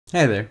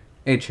Hey there,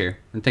 H here,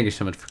 and thank you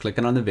so much for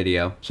clicking on the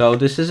video. So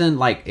this isn't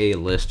like a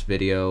list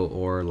video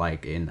or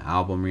like an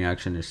album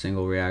reaction or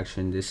single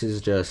reaction. This is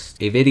just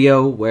a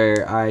video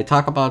where I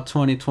talk about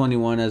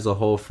 2021 as a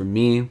whole for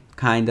me,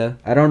 kinda.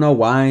 I don't know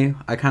why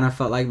I kind of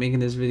felt like making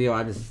this video.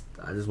 I just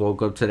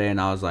woke up today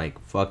and I was like,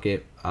 fuck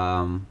it.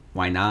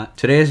 Why not?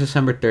 Today is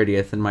December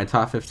 30th and my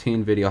top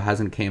 15 video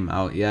hasn't came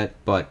out yet,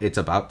 but it's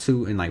about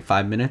to in like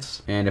 5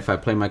 minutes. And if I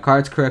play my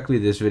cards correctly,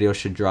 this video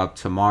should drop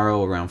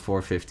tomorrow around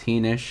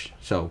 4:15ish.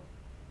 So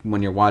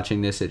when you're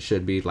watching this, it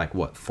should be like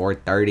what,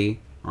 4:30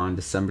 on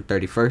December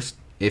 31st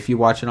if you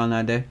watch it on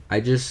that day.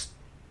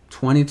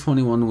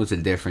 2021 was a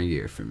different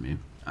year for me.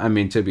 I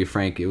mean, to be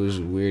frank, it was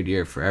a weird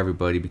year for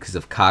everybody because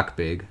of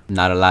cockbig.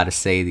 Not allowed to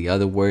say the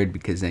other word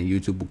because then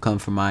YouTube will come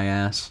for my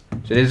ass.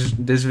 So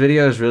this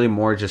video is really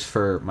more just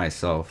for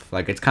myself.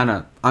 Like, it's kind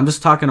of, I'm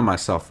just talking to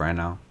myself right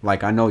now.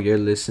 Like, I know you're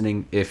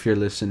listening if you're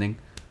listening,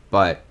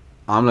 but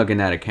I'm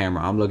looking at a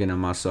camera. I'm looking at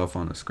myself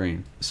on the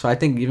screen. So I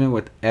think even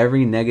with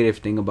every negative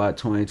thing about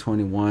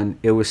 2021,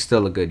 it was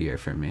still a good year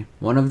for me.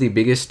 One of the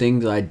biggest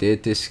things I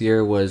did this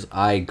year was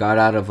I got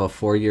out of a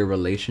 4-year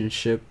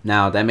relationship.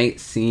 Now that may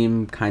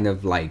seem kind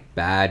of like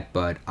bad,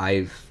 but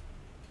I've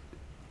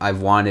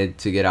wanted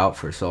to get out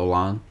for so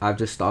long. I've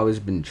just always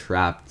been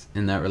trapped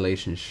in that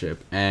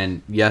relationship.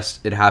 And yes,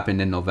 it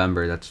happened in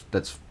November.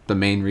 That's the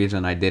main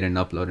reason I didn't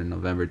upload in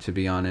November, to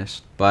be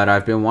honest. But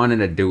I've been wanting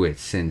to do it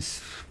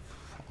since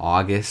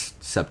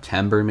August,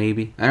 September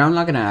maybe. And I'm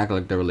not gonna act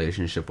like the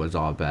relationship was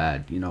all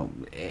bad. You know,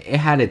 it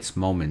had its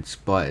moments,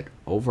 but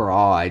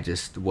overall I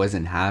just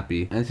wasn't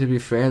happy. And to be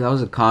fair, that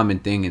was a common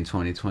thing in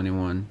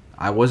 2021.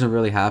 I wasn't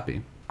really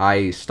happy.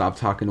 I stopped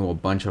talking to a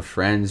bunch of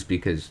friends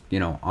because, you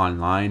know,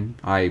 online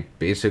I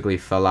basically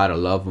fell out of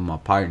love with my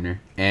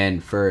partner.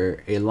 And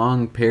for a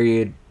long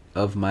period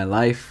of my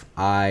life,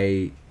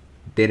 I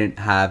didn't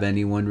have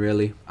anyone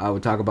really. I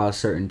would talk about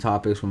certain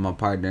topics with my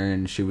partner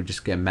and she would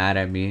just get mad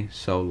at me.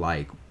 So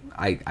like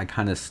I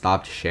kind of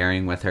stopped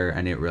sharing with her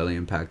and it really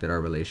impacted our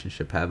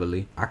relationship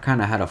heavily. I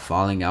kind of had a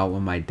falling out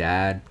with my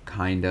dad,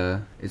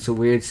 kinda. It's a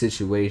weird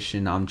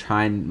situation. I'm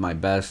trying my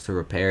best to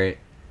repair it,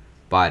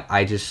 but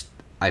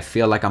I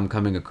feel like I'm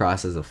coming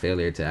across as a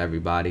failure to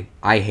everybody.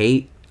 I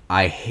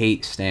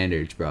hate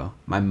standards, bro.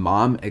 My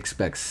mom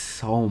expects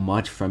so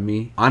much from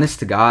me. Honest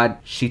to God,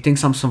 she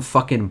thinks I'm some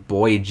fucking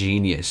boy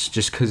genius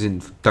just because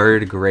in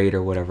 3rd grade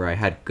or whatever I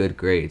had good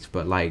grades.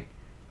 But like,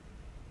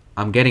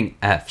 I'm getting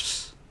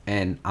Fs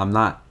and I'm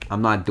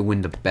not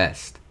doing the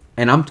best.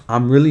 And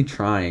I'm really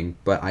trying,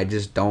 but I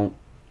just don't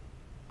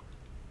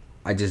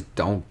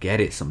get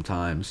it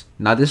sometimes.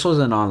 Now this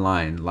wasn't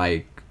online.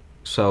 Like,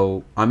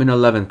 so I'm an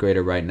 11th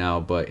grader right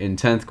now, but in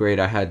 10th grade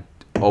I had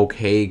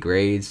okay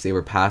grades. They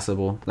were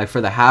passable. Like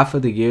for the half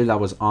of the year that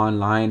was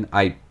online,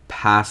 I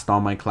passed all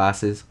my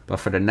classes, but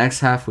for the next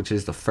half, which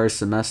is the first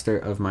semester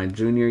of my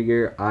junior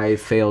year, I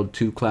failed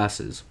 2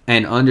 classes.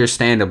 And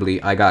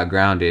understandably, I got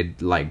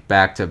grounded like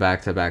back to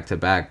back to back to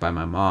back by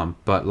my mom.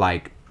 But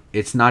like,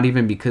 it's not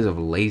even because of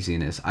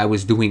laziness. I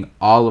was doing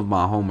all of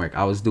my homework.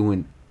 I was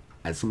doing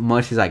as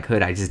much as I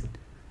could. I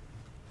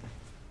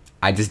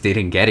just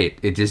didn't get it.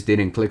 It just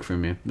didn't click for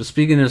me. But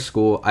speaking of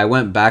school, I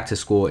went back to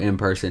school in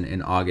person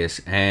in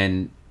August.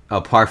 And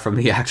apart from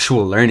the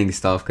actual learning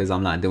stuff, because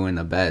I'm not doing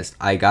the best,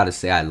 I gotta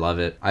say I love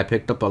it. I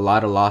picked up a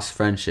lot of lost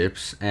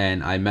friendships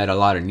and I met a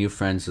lot of new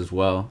friends as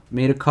well.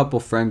 Made a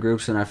couple friend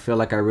groups and I feel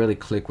like I really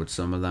click with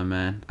some of them,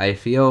 man. I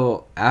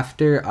feel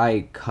after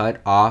I cut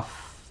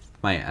off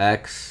my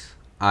ex,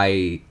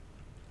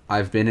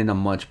 I've been in a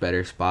much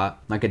better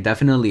spot. Like, it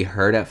definitely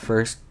hurt at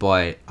first,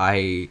 but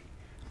I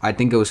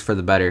think it was for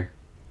the better.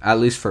 At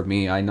least for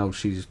me. I know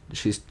she's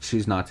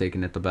not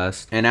taking it the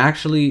best. And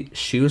actually,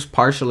 she was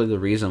partially the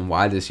reason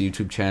why this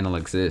YouTube channel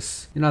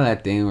exists. You know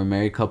that thing where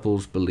married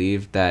couples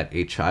believe that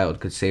a child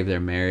could save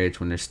their marriage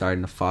when they're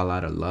starting to fall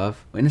out of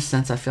love? In a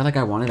sense, I feel like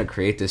I wanted to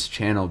create this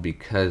channel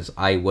because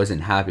I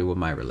wasn't happy with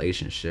my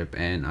relationship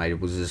and I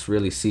was just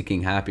really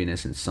seeking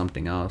happiness in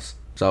something else.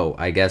 So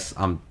I guess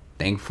I'm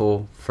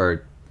thankful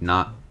for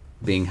not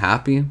being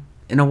happy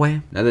in a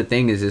way. Another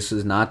thing is, this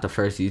is not the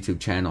first YouTube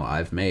channel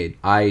I've made.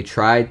 I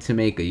tried to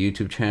make a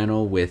YouTube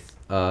channel with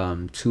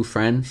 2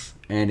 friends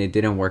and it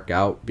didn't work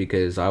out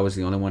because I was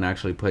the only one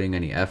actually putting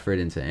any effort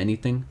into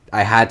anything.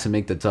 I had to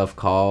make the tough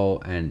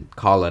call and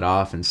call it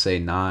off and say,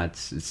 nah,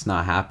 it's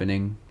not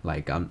happening.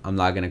 Like, I'm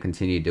not gonna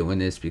continue doing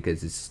this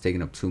because it's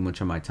taking up too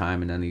much of my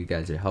time and none of you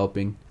guys are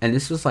helping. And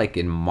this was like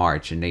in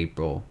March and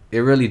April. It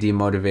really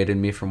demotivated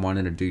me from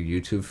wanting to do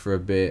YouTube for a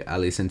bit, at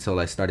least until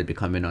I started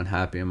becoming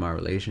unhappy in my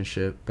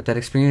relationship. But that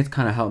experience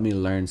kind of helped me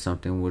learn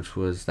something, which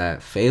was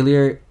that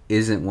failure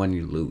isn't when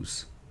you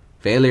lose.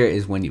 Failure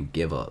is when you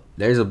give up.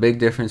 There's a big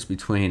difference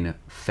between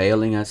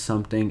failing at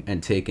something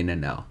and taking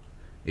an L.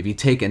 If you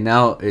take an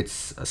L,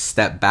 it's a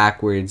step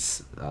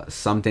backwards,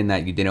 something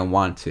that you didn't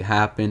want to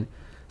happen,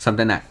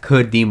 something that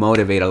could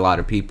demotivate a lot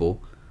of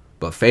people.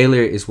 But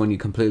failure is when you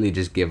completely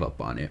just give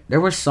up on it. There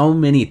were so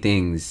many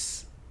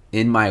things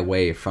in my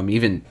way from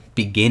even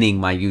beginning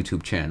my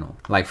YouTube channel.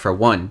 Like, for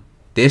one,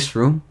 This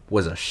room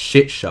was a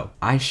shit show.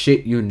 I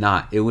shit you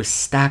not. It was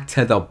stacked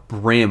to the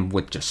brim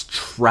with just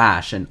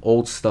trash and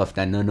old stuff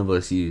that none of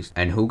us used.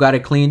 And who got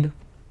it cleaned?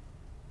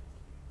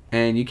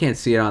 And you can't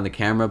see it on the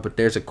camera, but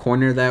there's a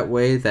corner that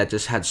way that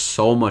just had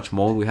so much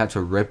mold. We had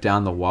to rip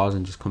down the walls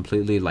and just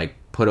completely like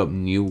put up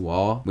new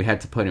wall. We had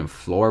to put in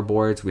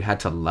floorboards. We had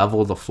to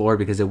level the floor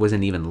because it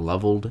wasn't even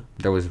leveled.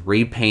 There was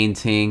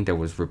repainting. There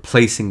was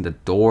replacing the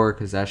door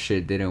because that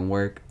shit didn't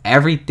work.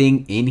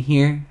 Everything in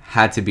here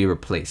had to be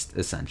replaced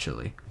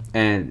essentially.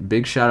 And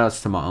big shout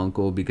outs to my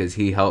uncle because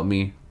he helped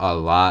me a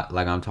lot.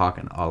 Like, I'm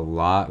talking a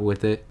lot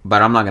with it.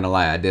 But I'm not gonna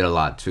lie, I did a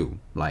lot too.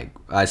 Like,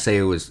 I say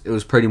it was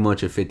pretty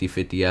much a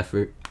 50-50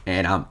 effort.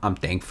 And I'm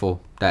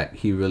thankful that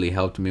he really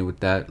helped me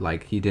with that.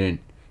 Like, he didn't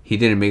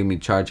make me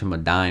charge him a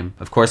dime.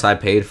 Of course, I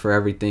paid for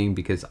everything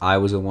because I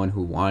was the one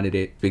who wanted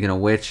it. Speaking of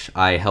which,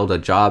 I held a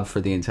job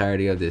for the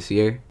entirety of this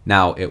year.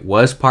 Now, it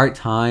was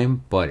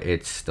part-time, but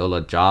it's still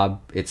a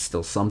job. It's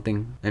still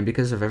something. And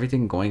because of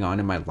everything going on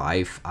in my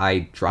life,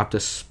 I dropped a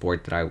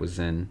sport that I was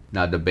in.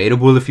 Now,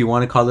 debatable if you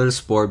want to call it a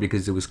sport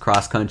because it was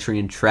cross-country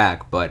and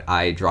track, but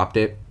I dropped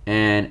it.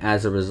 And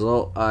as a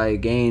result, I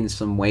gained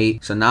some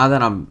weight. So now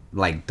that I'm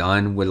like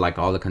done with like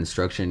all the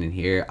construction in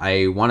here,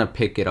 I want to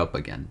pick it up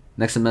again.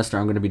 Next semester,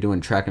 I'm going to be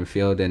doing track and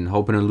field and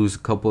hoping to lose a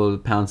couple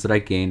of pounds that I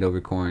gained over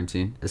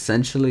quarantine.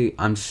 Essentially,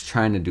 I'm just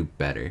trying to do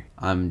better.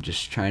 I'm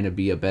just trying to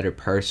be a better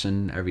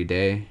person every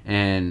day.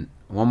 And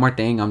one more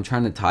thing, I'm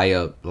trying to tie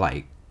up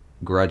like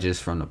grudges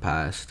from the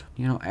past.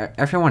 You know,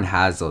 everyone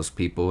has those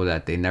people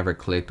that they never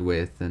clicked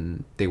with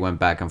and they went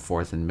back and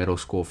forth in middle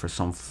school for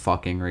some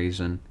fucking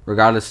reason.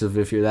 Regardless of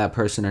if you're that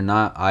person or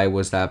not, I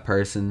was that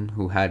person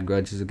who had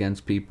grudges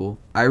against people.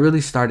 I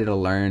really started to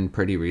learn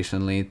pretty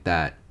recently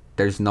that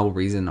there's no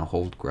reason to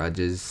hold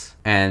grudges,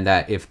 and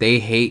that if they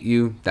hate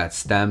you,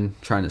 that's them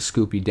trying to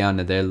scoop you down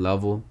to their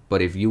level.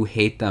 But if you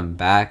hate them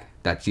back,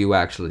 that's you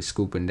actually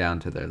scooping down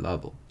to their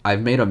level. I've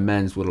made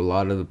amends with a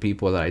lot of the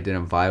people that I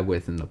didn't vibe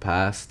with in the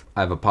past.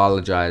 I've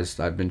apologized.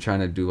 I've been trying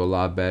to do a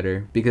lot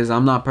better because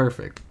I'm not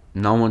perfect.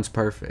 No one's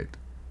perfect.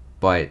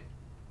 But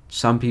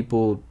some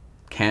people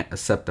can't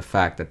accept the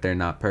fact that they're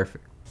not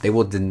perfect. They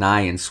will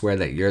deny and swear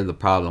that you're the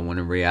problem when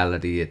in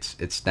reality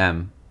it's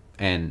them.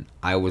 And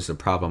I was the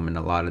problem in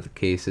a lot of the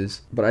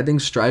cases. But I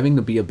think striving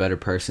to be a better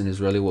person is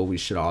really what we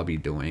should all be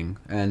doing.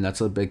 And that's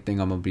a big thing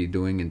I'm going to be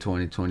doing in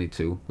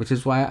 2022. Which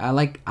is why I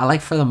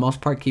like for the most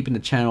part keeping the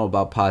channel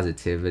about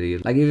positivity.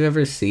 Like, if you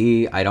ever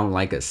see I don't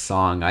like a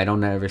song, I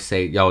don't ever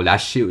say, yo, that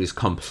shit is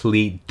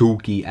complete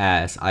dookie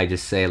ass. I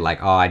just say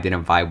like, oh, I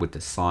didn't vibe with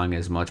the song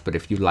as much. But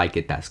if you like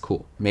it, that's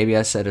cool. Maybe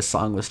I said a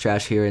song was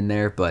trash here and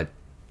there, but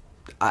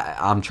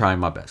I'm trying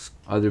my best.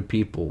 Other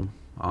people,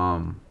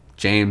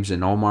 James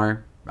and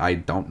Omar, I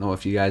don't know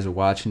if you guys are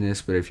watching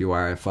this, but if you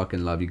are, I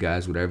fucking love you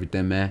guys with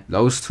everything, man.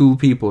 Those two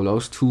people,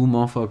 those two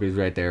motherfuckers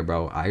right there,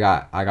 bro. I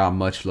got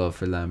much love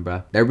for them,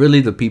 bro. They're really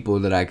the people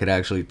that I could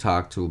actually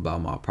talk to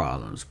about my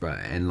problems, bro.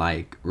 And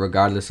like,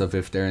 regardless of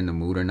if they're in the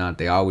mood or not,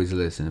 they always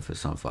listen for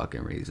some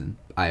fucking reason.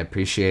 I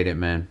appreciate it,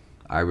 man.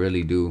 I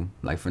really do.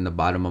 Like, from the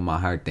bottom of my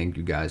heart, thank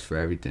you guys for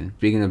everything.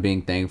 Speaking of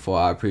being thankful,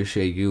 I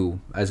appreciate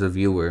you as a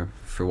viewer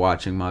for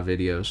watching my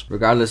videos.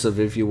 Regardless of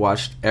if you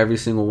watched every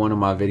single one of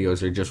my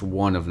videos or just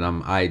one of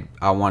them, I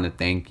want to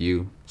thank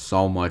you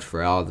so much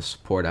for all the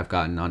support I've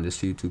gotten on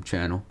this YouTube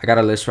channel. I got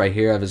a list right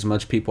here of as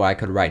much people I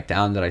could write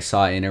down that I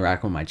saw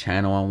interact with my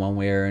channel in one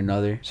way or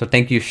another. So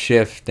thank you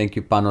Shift, thank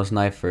you Panos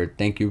Knifer,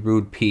 thank you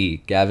Rude P,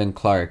 Gavin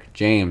Clark,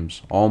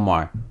 James,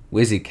 Omar,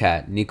 Wizzy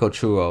Cat, Nico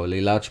Churro,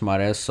 Lilach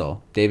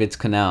Mareso, David's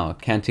Canal,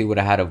 Canty with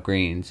a Hat of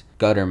Greens,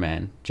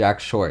 Gutterman, Jack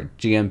Short,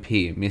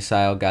 GMP,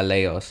 Misael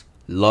Galeos,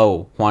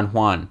 Low,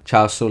 Juan,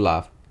 Chao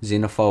Sulaf,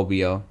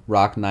 Xenophobia,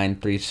 Rock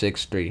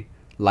 9363,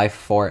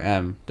 Life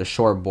 4M, The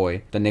Short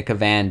Boy, The Nick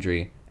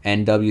Evandry,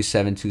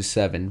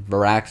 NW727,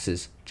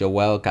 Veraxis,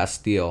 Joel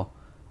Castillo,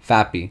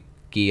 Fappy,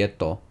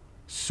 Guieto,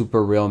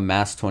 Super Real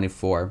Mass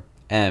 24,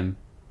 M,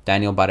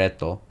 Daniel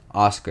Barreto,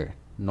 Oscar,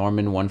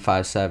 Norman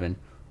 157,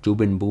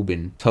 Jubin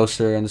Boobin,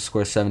 Toaster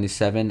 _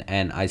 77,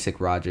 and Isaac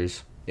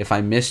Rogers. If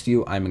I missed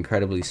you, I'm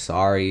incredibly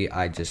sorry.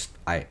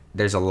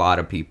 There's a lot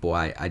of people.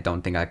 I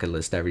don't think I could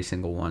list every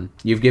single one.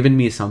 You've given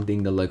me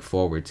something to look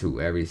forward to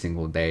every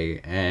single day,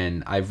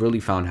 and I've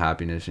really found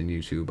happiness in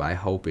YouTube. I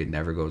hope it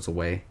never goes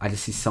away. I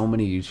just see so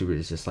many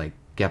YouTubers just like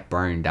get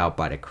burned out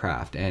by the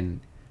craft,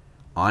 and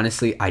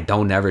honestly, I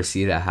don't ever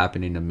see that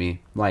happening to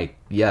me. Like,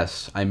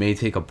 yes, I may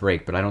take a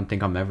break, but I don't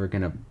think I'm ever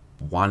gonna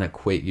want to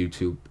quit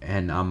YouTube,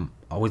 and I'm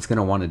always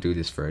gonna want to do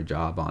this for a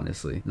job,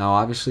 honestly. Now,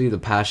 obviously, the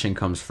passion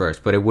comes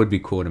first, but it would be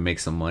cool to make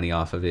some money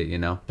off of it, you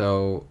know?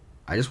 So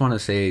I just want to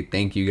say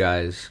thank you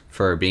guys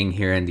for being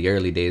here in the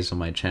early days of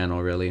my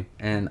channel, really.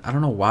 And I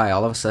don't know why,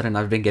 all of a sudden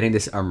I've been getting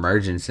this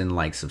emergence in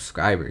like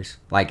subscribers.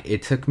 Like,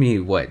 it took me,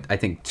 what, I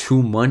think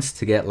 2 months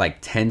to get like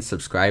 10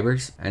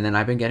 subscribers, and then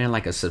I've been getting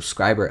like a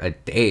subscriber a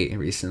day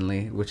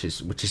recently, which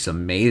is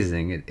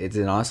amazing. It's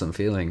an awesome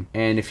feeling.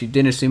 And if you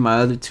didn't see my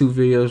other 2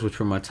 videos, which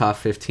were my top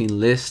 15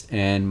 list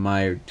and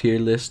my tier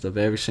list of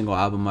every single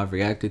album I've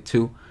reacted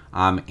to,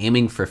 I'm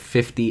aiming for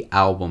 50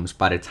 albums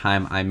by the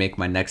time I make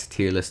my next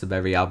tier list of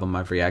every album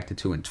I've reacted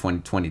to in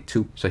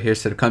 2022. So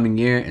here's to the coming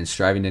year and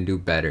striving to do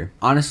better.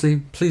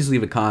 Honestly, please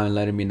leave a comment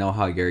letting me know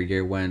how your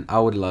year went. I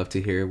would love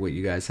to hear what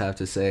you guys have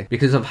to say.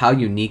 Because of how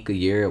unique a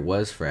year it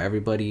was for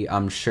everybody,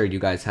 I'm sure you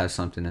guys have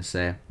something to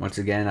say. Once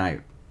again,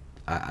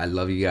 I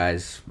love you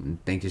guys.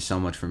 Thank you so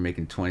much for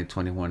making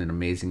 2021 an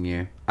amazing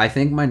year. I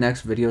think my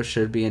next video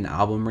should be an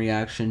album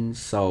reaction,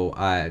 so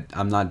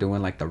I'm not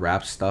doing like the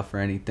rap stuff or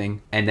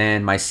anything. And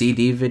then my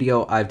CD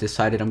video, I've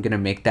decided I'm gonna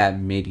make that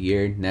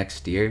mid-year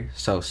next year,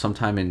 so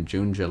sometime in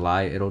June,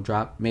 July it'll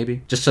drop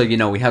maybe, just so you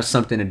know we have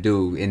something to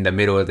do in the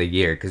middle of the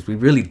year, because we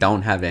really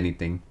don't have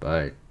anything.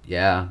 But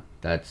yeah,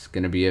 that's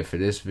gonna be it for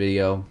this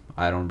video.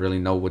 I don't really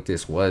know what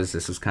this was.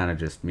 This was kind of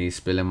just me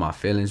spilling my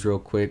feelings real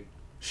quick,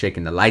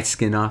 shaking the light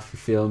skin off, you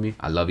feel me?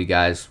 I love you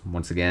guys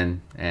once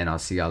again, and I'll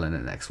see y'all in the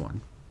next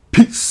one.